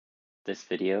This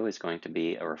video is going to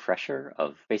be a refresher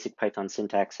of basic Python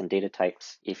syntax and data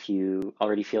types. If you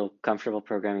already feel comfortable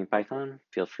programming Python,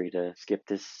 feel free to skip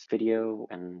this video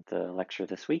and the lecture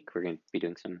this week. We're going to be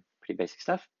doing some pretty basic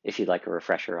stuff. If you'd like a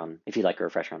refresher on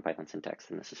Python syntax,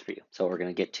 then this is for you. So what we're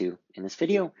going to get to in this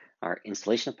video are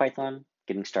installation of Python,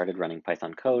 getting started running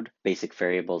Python code, basic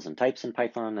variables and types in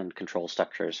Python, and control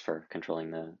structures for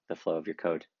controlling the flow of your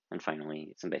code. And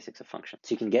finally, some basics of functions.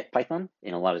 So you can get Python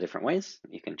in a lot of different ways.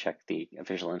 You can check the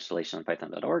official installation on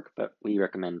python.org, but we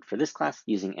recommend for this class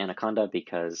using Anaconda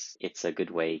because it's a good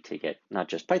way to get not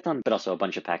just Python, but also a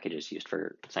bunch of packages used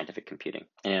for scientific computing.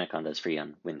 And Anaconda is free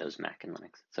on Windows, Mac, and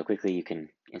Linux. So quickly, you can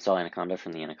install Anaconda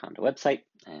from the Anaconda website.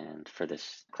 And for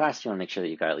this class, you want to make sure that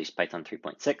you've got at least Python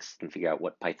 3.6. You can figure out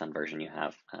what Python version you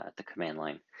have at the command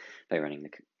line by running the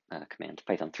command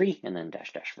Python 3 and then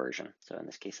 -- version. So in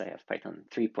this case, I have Python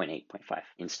 3.8.5.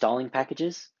 Installing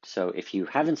packages. So if you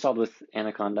have installed with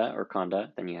Anaconda or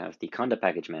Conda, then you have the Conda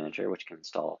package manager, which can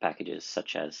install packages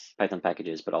such as Python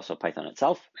packages, but also Python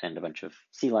itself and a bunch of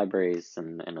C libraries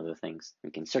and other things.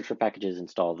 You can search for packages,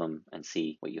 install them, and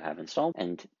see what you have installed.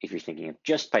 And if you're thinking of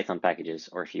just Python packages,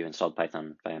 or if you installed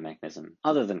Python by a mechanism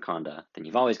other than Conda, then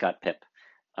you've always got pip,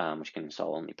 which can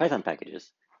install only Python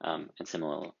packages. And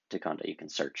similar to Conda, you can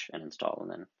search and install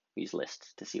and then use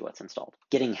lists to see what's installed.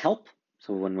 Getting help.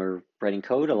 So when we're writing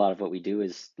code, a lot of what we do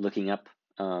is looking up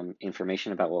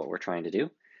information about what we're trying to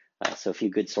do. So a few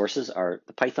good sources are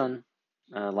the Python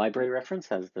library reference.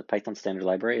 Has the Python standard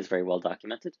library is very well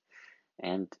documented.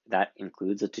 And that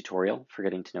includes a tutorial for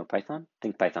getting to know Python. I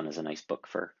think Python is a nice book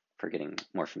for getting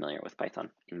more familiar with Python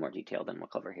in more detail than we'll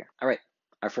cover here. All right.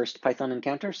 Our first Python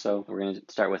encounter. So we're going to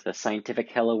start with a scientific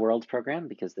hello world program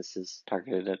because this is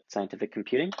targeted at scientific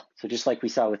computing. So just like we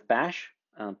saw with Bash,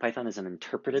 Python is an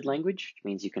interpreted language, which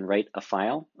means you can write a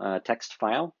file, a text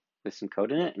file with some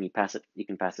code in it, and you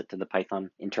can pass it to the Python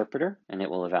interpreter and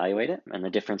it will evaluate it. And the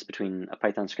difference between a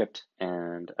Python script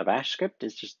and a Bash script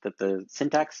is just that the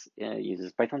syntax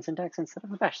uses Python syntax instead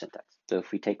of a Bash syntax. So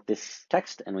if we take this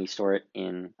text and we store it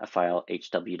in a file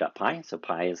hw.py, so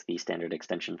py is the standard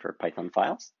extension for Python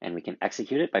files, and we can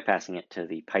execute it by passing it to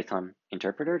the Python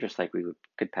interpreter, just like we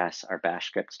could pass our Bash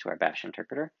scripts to our Bash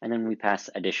interpreter. And then we pass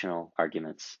additional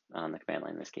arguments on the command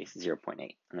line, in this case 0.8.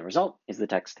 And the result is the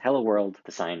text hello world.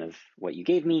 The sign of what you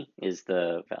gave me is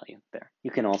the value there.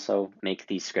 You can also make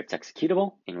these scripts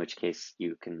executable, in which case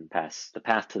you can pass the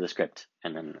path to the script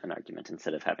and then an argument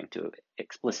instead of having to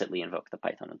explicitly invoke the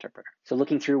Python interpreter. So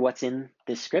looking through what's in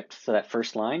this script, so that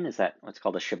first line is that what's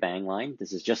called a shebang line.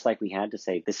 This is just like we had to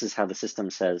say, this is how the system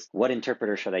says, what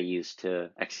interpreter should I use to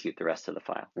execute the rest of the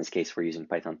file? In this case, we're using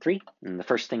Python 3. And the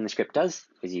first thing the script does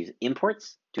is use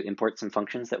imports to import some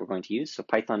functions that we're going to use. So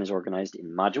Python is organized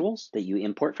in modules that you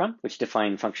import from, which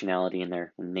define functionality in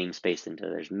their namespace into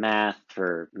there's math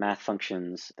for math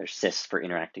functions, there's sys for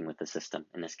interacting with the system.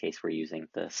 In this case, we're using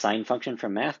the sign function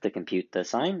from math to compute the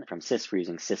sign. From sys, we're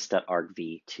using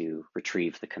sys.argv to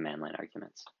retrieve the command line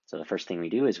arguments. So the first thing we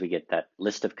do is we get that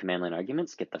list of command line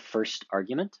arguments, get the first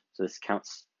argument. So this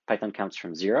Python counts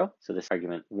from 0. So this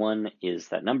argument 1 is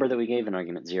that number that we gave, and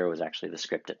argument 0 is actually the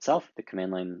script itself. The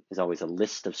command line is always a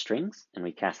list of strings, and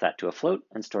we cast that to a float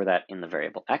and store that in the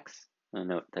variable x. And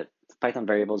note that Python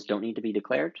variables don't need to be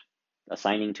declared.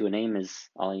 Assigning to a name is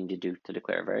all you need to do to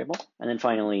declare a variable. And then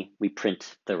finally, we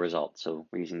print the result. So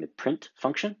we're using the print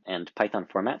function and Python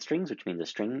format strings, which means a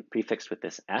string prefixed with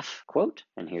this f quote.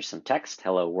 And here's some text,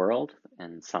 hello world,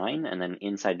 and sign. And then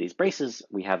inside these braces,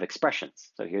 we have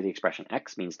expressions. So here the expression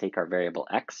x means take our variable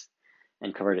x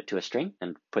and convert it to a string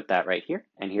and put that right here.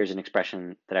 And here's an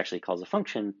expression that actually calls a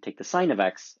function, take the sign of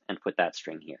x and put that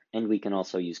string here. And we can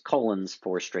also use colons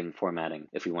for string formatting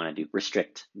if we want to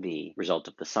restrict the result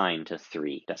of the sign to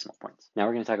 3 decimal points. Now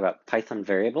we're going to talk about Python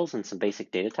variables and some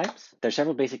basic data types. There's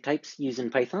several basic types used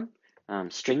in Python.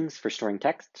 Strings for storing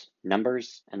text,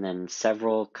 numbers, and then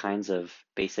several kinds of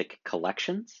basic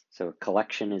collections. So a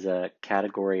collection is a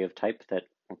category of type that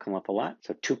will come up a lot.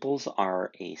 So tuples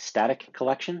are a static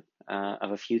collection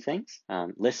of a few things.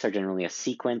 Lists are generally a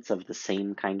sequence of the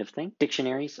same kind of thing.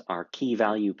 Dictionaries are key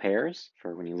value pairs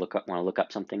for when you want to look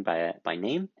up something by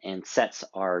name. And sets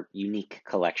are unique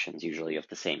collections, usually of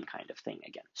the same kind of thing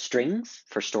again. Strings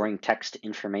for storing text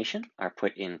information are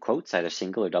put in quotes, either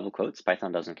single or double quotes.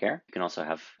 Python doesn't care. You can also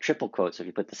have triple quotes. If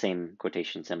you put the same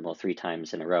quotation symbol 3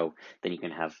 times in a row, then you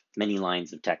can have many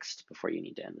lines of text before you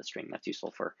need to end the string. That's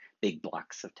useful for big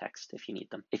blocks of text if you need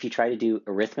them. If you try to do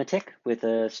arithmetic with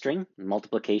a string,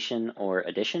 multiplication or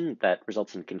addition, that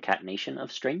results in concatenation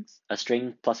of strings. A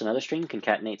string plus another string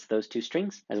concatenates those two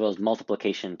strings, as well as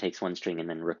multiplication takes one string and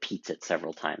then repeats it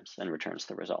several times and returns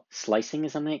the result. Slicing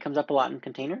is something that comes up a lot in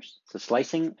containers. So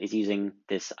slicing is using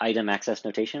this item access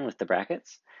notation with the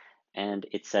brackets. And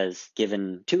it says,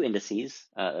 given two indices,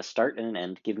 a start and an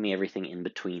end, give me everything in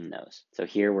between those. So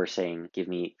here we're saying, give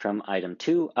me from item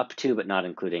 2 up to, but not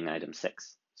including item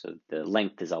 6. So the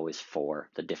length is always 4,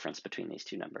 the difference between these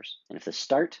two numbers. And if the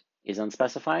start is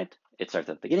unspecified, it starts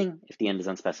at the beginning. If the end is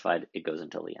unspecified, it goes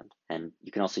until the end. And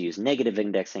you can also use negative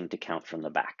indexing to count from the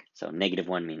back. So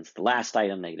 -1 means the last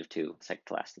item, -2, second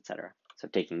to last, etc. So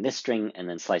taking this string and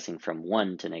then slicing from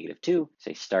 1 to -2,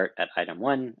 say start at item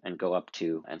 1 and go up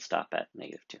to and stop at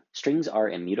 -2. Strings are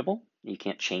immutable. You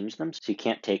can't change them. So you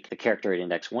can't take the character at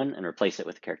index 1 and replace it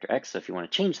with the character X. So if you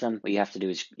want to change them, what you have to do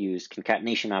is use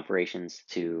concatenation operations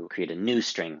to create a new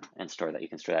string and store that. You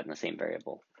can store that in the same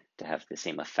variable to have the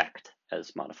same effect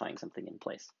as modifying something in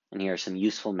place. And here are some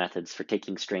useful methods for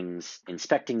taking strings,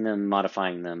 inspecting them,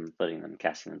 modifying them, splitting them,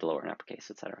 casting them to lower and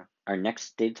uppercase, etc. Our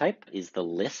next data type is the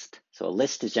list. So a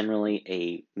list is generally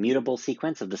a mutable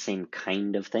sequence of the same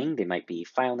kind of thing. They might be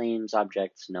file names,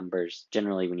 objects, numbers.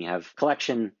 Generally, when you have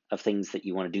collection of things that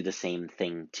you want to do the same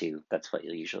thing to, that's what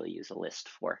you'll usually use a list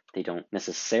for. They don't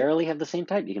necessarily have the same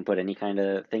type. You can put any kind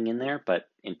of thing in there, but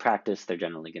in practice, they're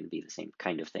generally going to be the same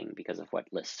kind of thing because of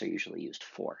what lists are usually used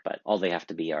for. But all they have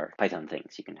to be are Python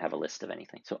things. You can have a list of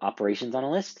anything. So operations on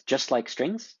a list, just like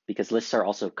strings, because lists are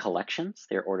also collections.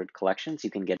 They're ordered collections. You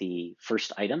can get the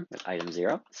first item with item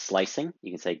 0. Slicing,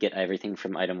 you can say get everything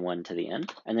from item 1 to the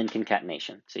end. And then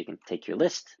concatenation. So you can take your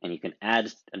list and you can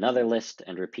add another list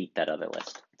and repeat that other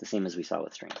list. The same as we saw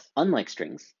with strings. Unlike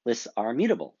strings, lists are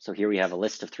mutable. So here we have a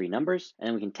list of 3 numbers, and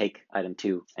then we can take item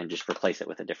 2 and just replace it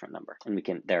with a different number. And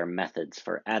there are methods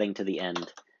for adding to the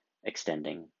end,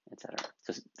 extending, etc.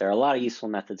 So there are a lot of useful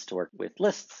methods to work with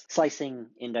lists: slicing,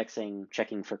 indexing,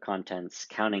 checking for contents,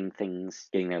 counting things,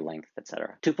 getting their length,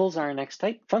 etc. Tuples are our next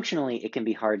type. Functionally, it can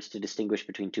be hard to distinguish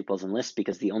between tuples and lists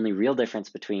because the only real difference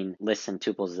between lists and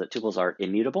tuples is that tuples are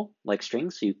immutable, like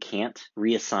strings, so you can't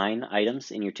reassign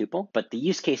items in your tuple, but the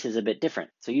use case is a bit different.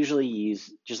 So usually you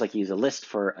use, just like you use a list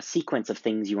for a sequence of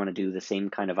things you want to do the same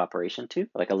kind of operation to,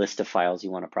 like a list of files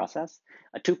you want to process,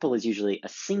 a tuple is usually a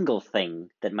single thing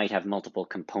that might have multiple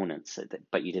components,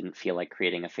 but you didn't feel like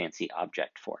creating a fancy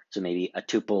object for. So maybe a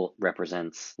tuple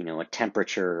represents, a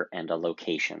temperature and a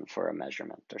location for a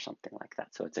measurement or something like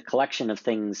that. So it's a collection of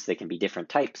things. They can be different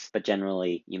types, but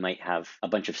generally you might have a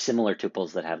bunch of similar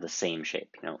tuples that have the same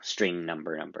shape, string,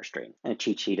 number, number, string. And a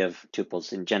cheat sheet of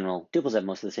tuples in general. Tuples have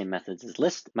most of the same methods as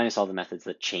lists, minus all the methods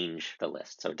that change the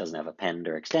list. So it doesn't have append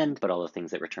or extend, but all the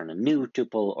things that return a new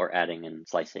tuple or adding and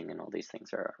slicing and all these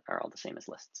things are all the same as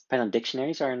lists. Python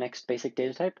dictionaries are our next basic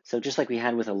data type. So just like we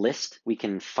had with a list, we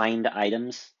can find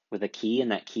items with a key,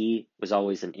 and that key was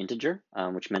always an integer,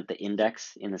 which meant the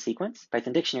index in the sequence.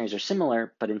 Python dictionaries are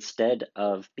similar, but instead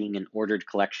of being an ordered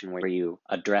collection where you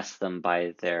address them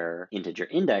by their integer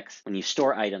index, when you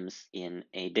store items in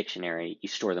a dictionary, you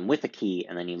store them with a key,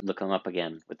 and then you look them up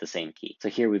again with the same key. So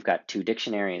here we've got 2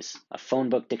 dictionaries, a phone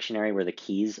book dictionary where the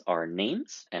keys are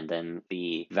names, and then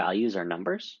the values are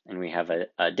numbers, and we have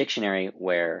a dictionary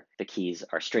where the keys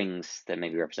are strings that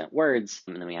maybe represent words,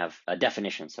 and then we have a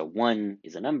definition. So 1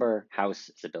 is a number,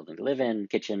 house is a building to live in,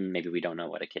 kitchen, maybe we don't know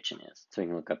what a kitchen is. So we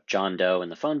can look up John Doe in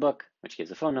the phone book, which gives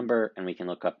a phone number, and we can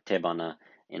look up Tebana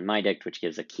in mydict, which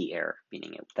gives a key error,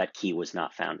 meaning that key was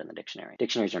not found in the dictionary.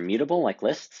 Dictionaries are mutable like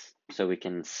lists. So we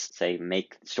can say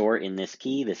store in this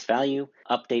key, this value.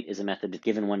 Update is a method that's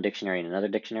given one dictionary and another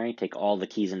dictionary, take all the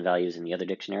keys and values in the other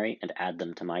dictionary and add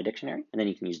them to my dictionary. And then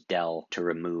you can use del to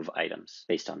remove items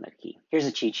based on their key. Here's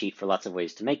a cheat sheet for lots of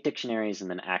ways to make dictionaries and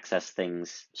then access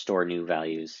things, store new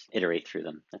values, iterate through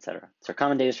them, etc. So our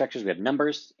common data structures, we have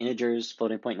numbers, integers,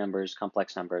 floating point numbers,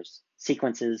 complex numbers,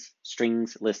 sequences,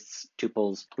 strings, lists,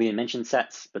 tuples. We didn't mention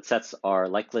sets, but sets are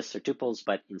like lists or tuples,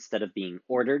 but instead of being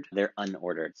ordered, they're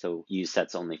unordered. So use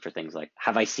sets only for things like,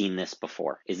 have I seen this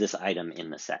before? Is this item in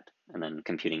the set? And then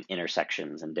computing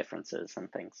intersections and differences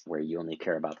and things where you only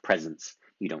care about presence,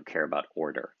 you don't care about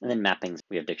order. And then mappings,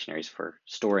 we have dictionaries for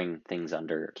storing things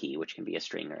under key, which can be a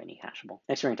string or any hashable.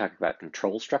 Next, we're going to talk about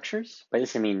control structures. By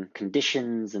this, I mean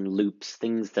conditions and loops,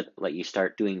 things that let you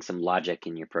start doing some logic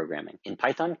in your programming. In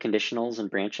Python, conditionals and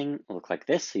branching look like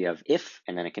this. So you have if,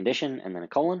 and then a condition, and then a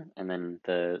colon, and then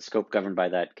the scope governed by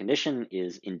that condition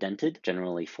is indented,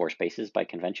 generally 4 spaces by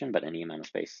convention, but any amount of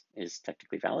space is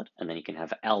technically valid. And then you can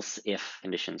have else if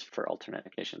conditions for alternate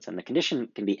conditions. And the condition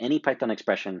can be any Python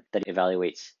expression that evaluates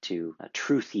evaluates to a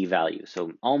truthy value.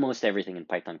 So almost everything in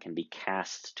Python can be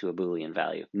cast to a Boolean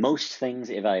value. Most things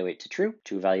evaluate to true.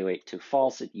 To evaluate to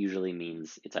false, it usually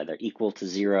means it's either equal to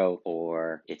 0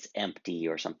 or it's empty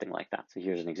or something like that. So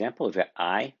here's an example. We've got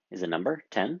I is a number,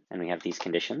 10, and we have these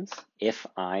conditions. If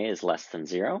I is less than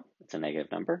 0, it's a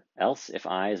negative number. Else, if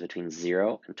I is between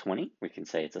 0 and 20, we can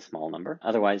say it's a small number.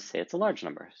 Otherwise, say it's a large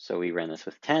number. So we ran this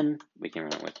with 10, we can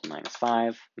run it with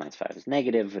 -5. -5 is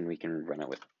negative, and we can run it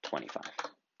with 25,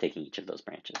 taking each of those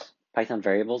branches. Python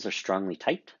variables are strongly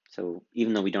typed. So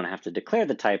even though we don't have to declare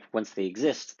the type, once they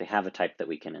exist, they have a type that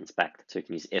we can inspect. So we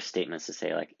can use if statements to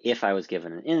say, like, if I was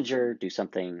given an integer, do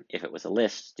something. If it was a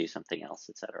list, do something else,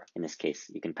 etc. In this case,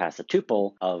 you can pass a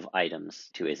tuple of items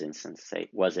to its instance. Say,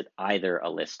 was it either a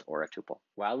list or a tuple?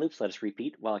 While loops let us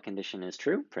repeat while a condition is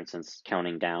true. For instance,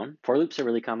 counting down. For loops are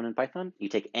really common in Python. You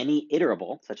take any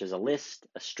iterable, such as a list,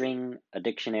 a string, a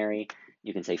dictionary.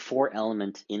 You can say for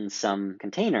element in some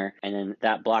container, and then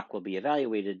that block will be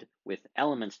evaluated with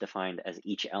elements defined as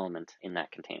each element in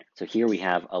that container. So here we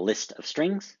have a list of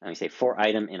strings, and we say for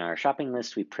item in our shopping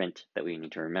list, we print that we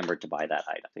need to remember to buy that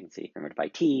item. So you can see remember to buy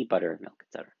tea, butter, milk,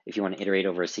 etc. If you want to iterate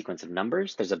over a sequence of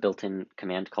numbers, there's a built-in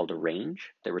command called a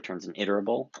range that returns an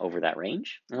iterable over that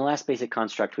range. And the last basic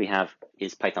construct we have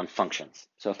is Python functions.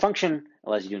 So a function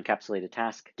allows you to encapsulate a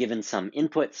task, given some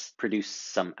inputs, produce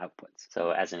some outputs. So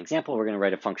as an example, we're going to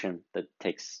write a function that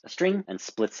takes a string and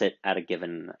splits it at a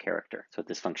given character. So what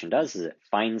this function does is it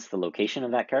finds the location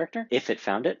of that character. If it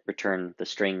found it, return the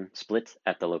string split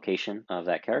at the location of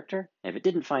that character. And if it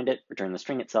didn't find it, return the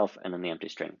string itself and then the empty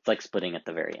string. It's like splitting at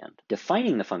the very end.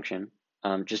 Defining the function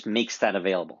just makes that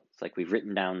available. It's like we've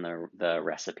written down the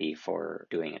recipe for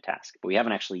doing a task, but we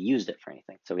haven't actually used it for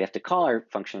anything. So we have to call our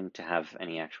function to have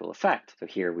any actual effect. So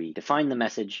here we define the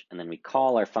message, and then we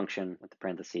call our function with the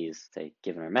parentheses, say,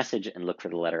 given our message, and look for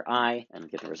the letter I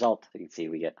and get the result. So you can see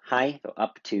we get hi, so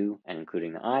up to and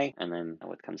including the I, and then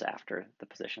what comes after the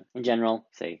position. In general,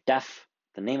 say def,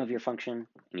 the name of your function,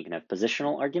 and you can have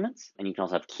positional arguments, and you can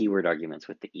also have keyword arguments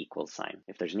with the equal sign.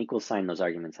 If there's an equal sign, those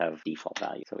arguments have default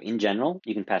value. So in general,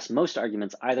 you can pass most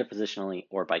arguments either positionally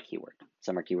or by keyword.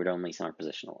 Some are keyword only, some are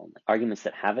positional only. Arguments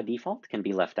that have a default can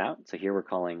be left out. So here we're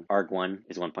calling arg1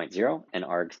 is 1.0 and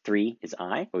arg3 is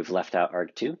I. But we've left out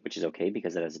arg2, which is okay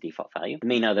because it has a default value. The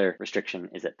main other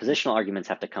restriction is that positional arguments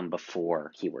have to come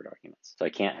before keyword arguments. So I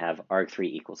can't have arg3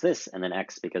 equals this and then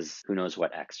x, because who knows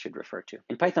what x should refer to.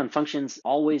 In Python, functions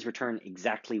always return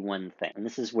exactly one thing. And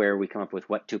this is where we come up with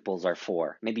what tuples are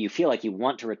for. Maybe you feel like you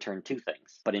want to return two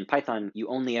things, but in Python, you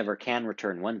only ever can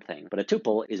return one thing. But a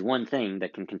tuple is one thing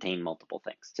that can contain multiple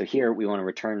things. So here we want to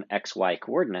return x, y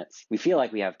coordinates. We feel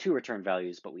like we have two return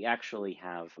values, but we actually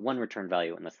have one return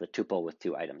value, and that's the tuple with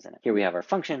two items in it. Here we have our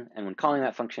function, and when calling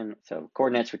that function, so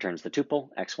coordinates returns the tuple,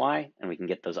 x, y, and we can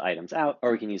get those items out,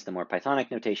 or we can use the more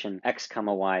Pythonic notation, x,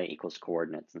 y equals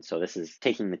coordinates. And so this is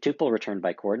taking the tuple returned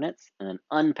by coordinates, and then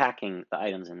unpacking the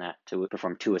items in that to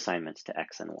perform two assignments to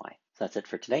x and y. So that's it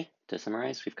for today. To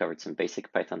summarize, we've covered some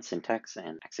basic Python syntax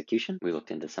and execution. We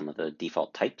looked into some of the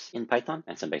default types in Python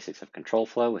and some basics of control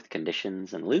flow with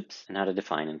conditions and loops, and how to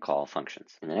define and call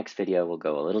functions. In the next video, we'll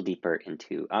go a little deeper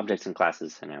into objects and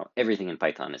classes and how everything in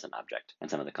Python is an object and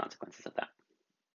some of the consequences of that.